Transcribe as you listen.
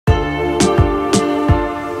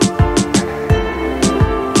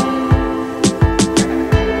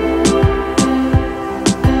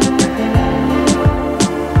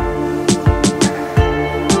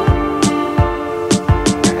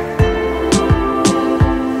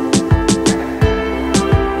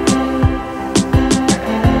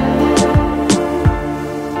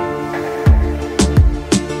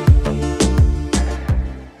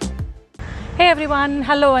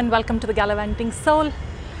everyone, hello and welcome to the Gallivanting Soul.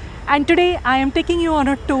 And today I am taking you on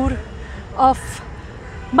a tour of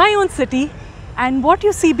my own city, and what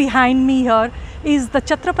you see behind me here is the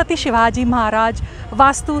Chhatrapati Shivaji Maharaj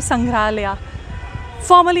Vastu Sangrahalaya,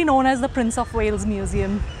 formerly known as the Prince of Wales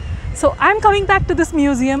Museum. So I'm coming back to this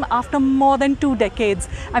museum after more than 2 decades.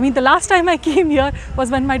 I mean, the last time I came here was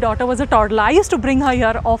when my daughter was a toddler. I used to bring her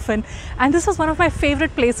here often, and this was one of my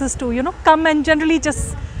favorite places to, come and generally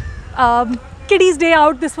just kiddies day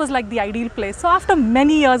out. This was like the ideal place. So after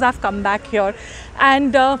many years I've come back here,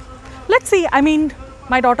 and let's see, I mean,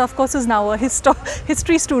 my daughter of course is now a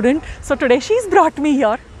history student, so today she's brought me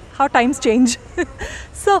here. How times change.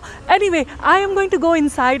 So anyway, I am going to go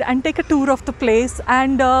inside and take a tour of the place,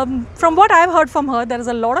 and from what I've heard from her, there is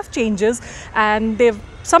a lot of changes, and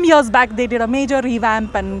some years back they did a major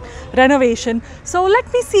revamp and renovation. So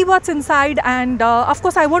let me see what's inside, and of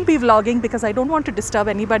course I won't be vlogging because I don't want to disturb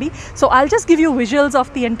anybody, so I'll just give you visuals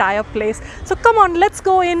of the entire place. So come on, let's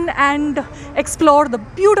go in and explore the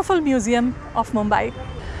beautiful museum of Mumbai.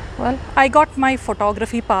 Well, I got my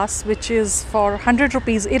photography pass, which is for 100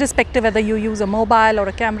 rupees, irrespective whether you use a mobile or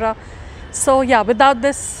a camera. So yeah, without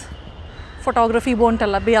this, photography won't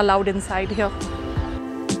be allowed inside here.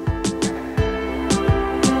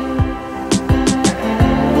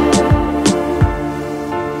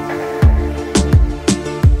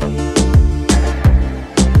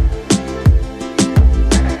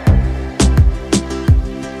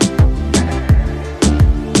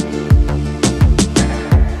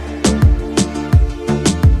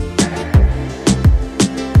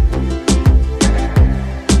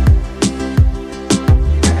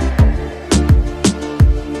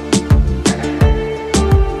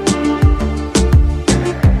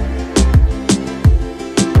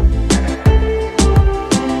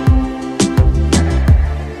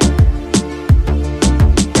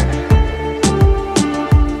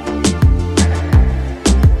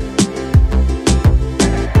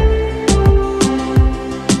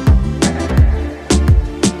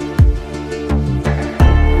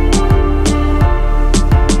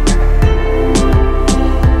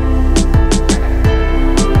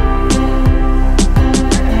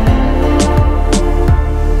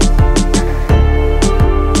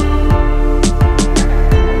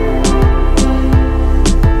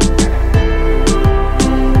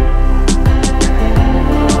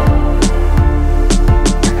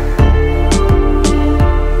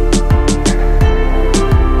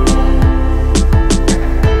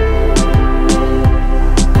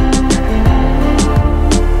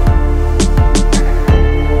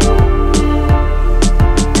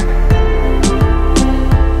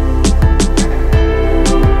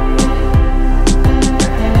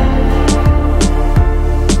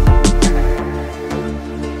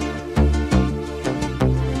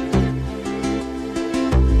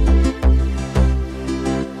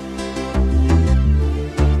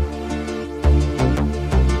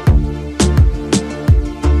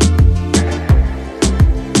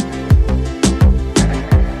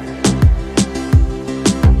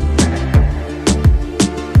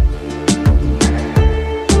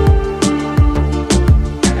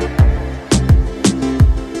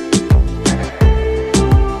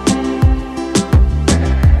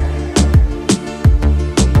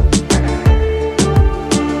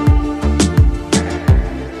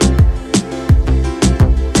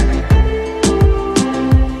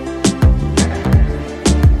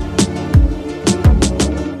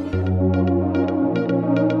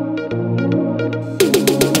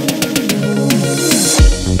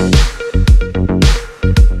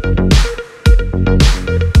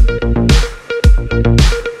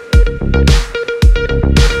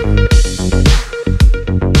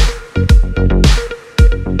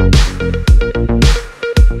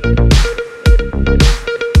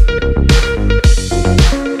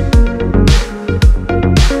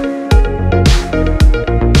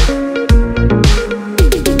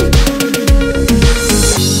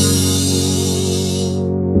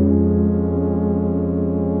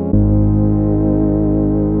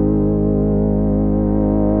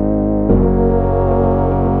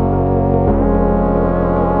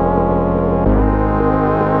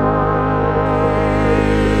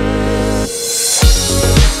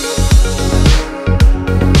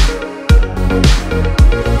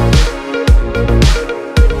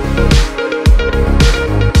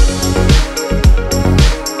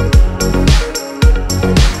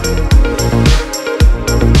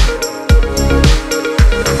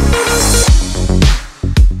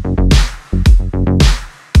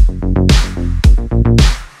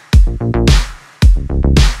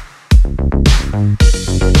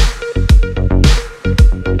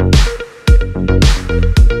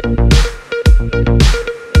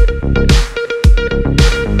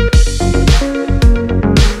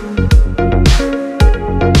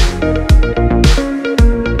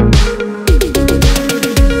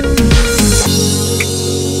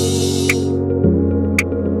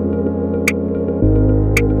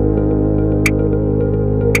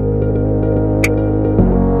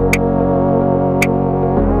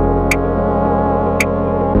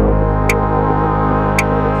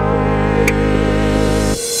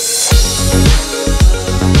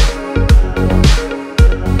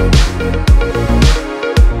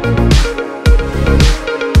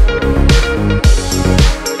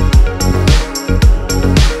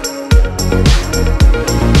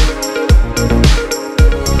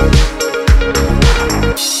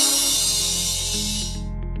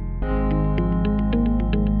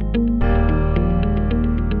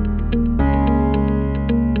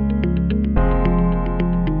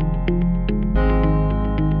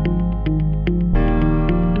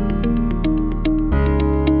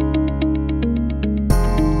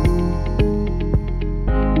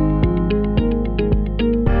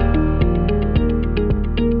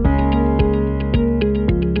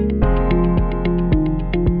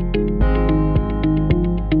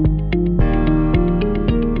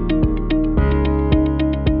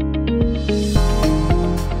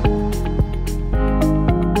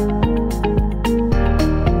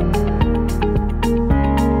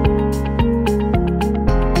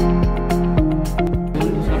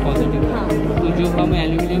 हम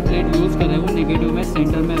aluminium plate use कर रहे हैं वो negative में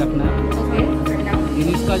centre में रखना है।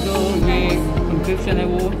 फिर इसका जो ये इंक्रिप्शन है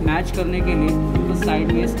वो मैच करने के लिए तो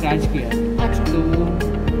साइड में स्क्रैच किया है, तो वो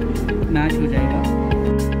मैच हो जाएगा।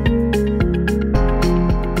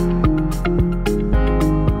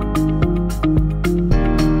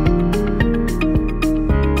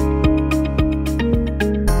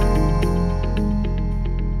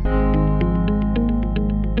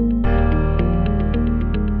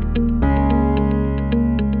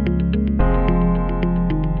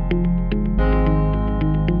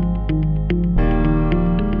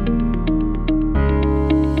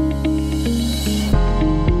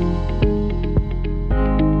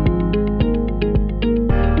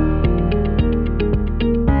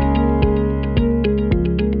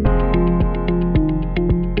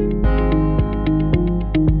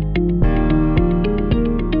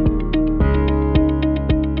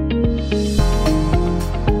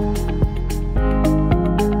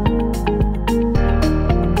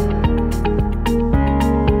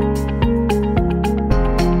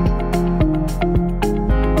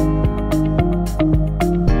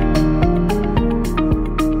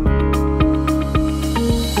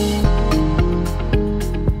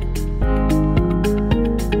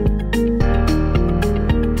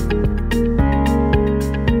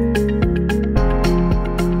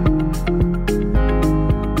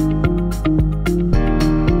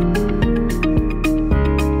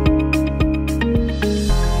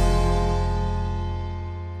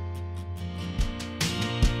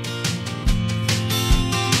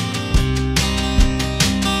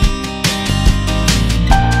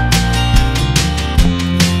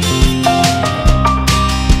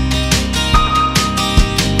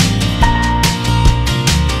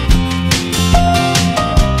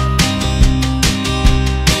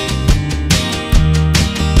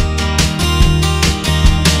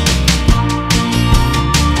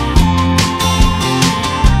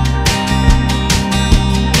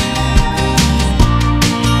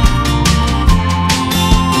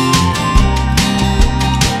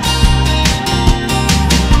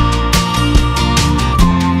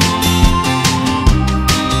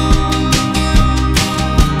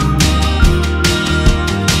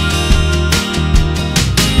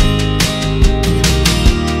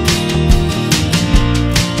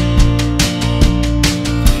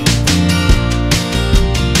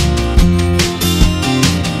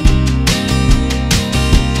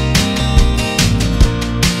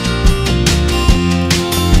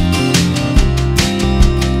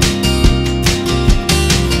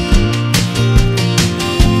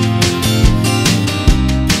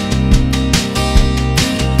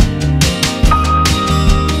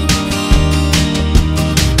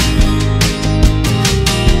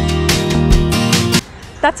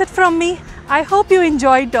 That's it from me. I hope you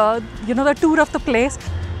enjoyed the tour of the place.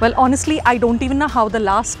 Well, honestly, I don't even know how the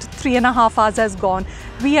last 3.5 hours has gone.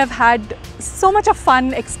 We have had so much of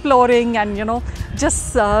fun exploring and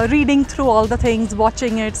just reading through all the things,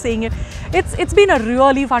 watching it, seeing it. It's been a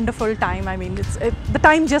really wonderful time. I mean, the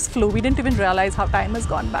time just flew. We didn't even realize how time has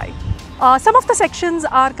gone by. Some of the sections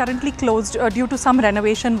are currently closed due to some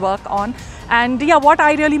renovation work on. And yeah, what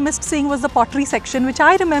I really missed seeing was the pottery section, which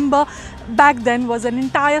I remember back then was an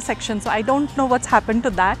entire section. So I don't know what's happened to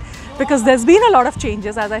that, because there's been a lot of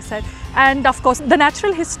changes, as I said. And of course, the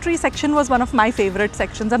natural history section was one of my favorite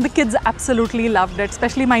sections, and the kids absolutely loved it,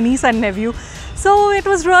 especially my niece and nephew. So it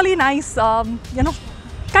was really nice,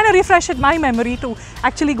 kind of refreshed my memory to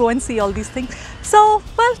actually go and see all these things. So,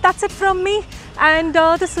 well, that's it from me. And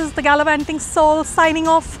this is the Gallivanting Soul signing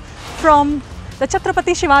off from the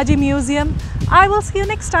Chhatrapati Shivaji Museum. I will see you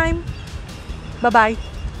next time. Bye-bye.